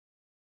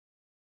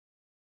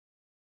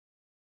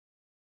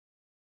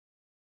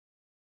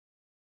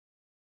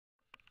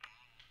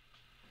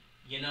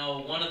You know,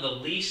 one of the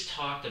least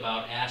talked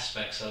about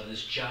aspects of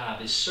this job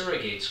is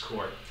surrogate's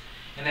court.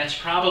 And that's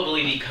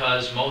probably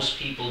because most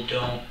people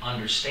don't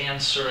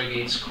understand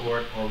surrogate's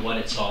court or what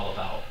it's all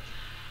about.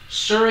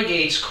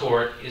 Surrogate's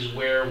court is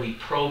where we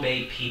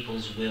probate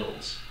people's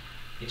wills.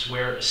 It's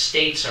where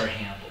estates are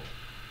handled.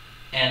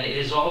 And it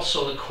is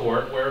also the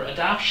court where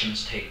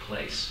adoptions take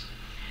place.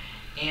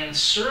 And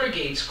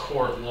surrogate's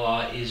court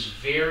law is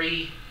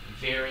very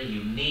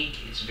unique,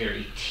 it's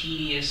very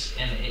tedious,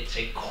 and it's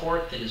a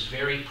court that is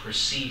very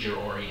procedure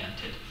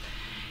oriented.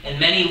 And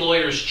many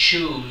lawyers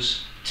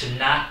choose to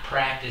not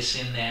practice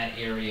in that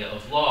area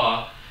of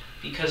law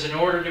because in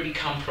order to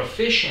become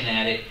proficient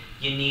at it,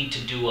 you need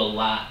to do a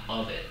lot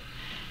of it.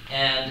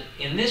 And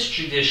in this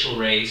judicial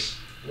race,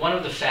 one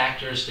of the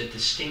factors that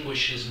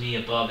distinguishes me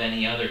above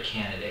any other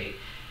candidate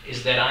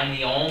is that I'm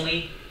the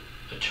only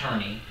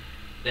attorney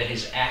that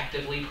has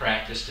actively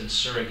practiced in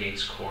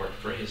surrogate's court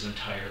for his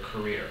entire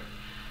career.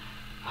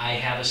 I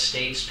have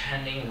estates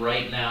pending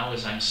right now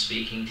as I'm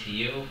speaking to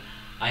you.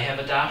 I have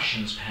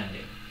adoptions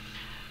pending.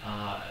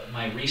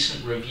 My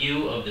recent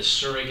review of the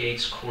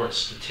surrogate's court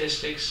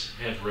statistics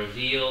have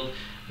revealed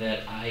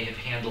that I have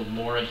handled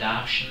more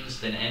adoptions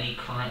than any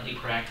currently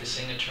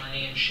practicing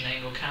attorney in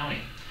Shenango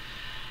County.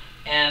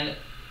 And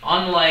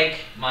unlike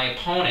my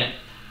opponent,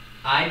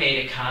 I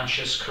made a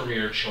conscious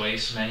career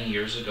choice many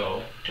years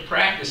ago to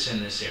practice in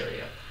this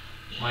area.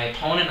 My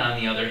opponent, on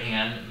the other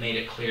hand, made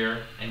a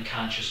clear and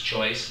conscious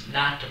choice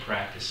not to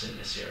practice in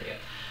this area.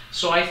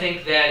 So I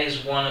think that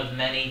is one of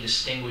many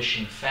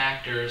distinguishing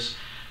factors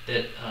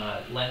that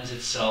lends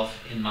itself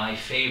in my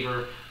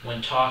favor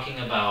when talking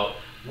about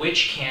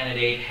which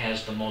candidate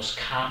has the most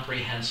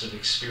comprehensive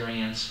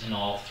experience in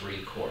all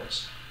three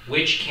courts.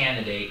 Which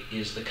candidate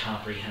is the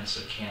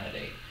comprehensive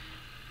candidate?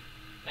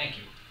 Thank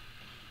you.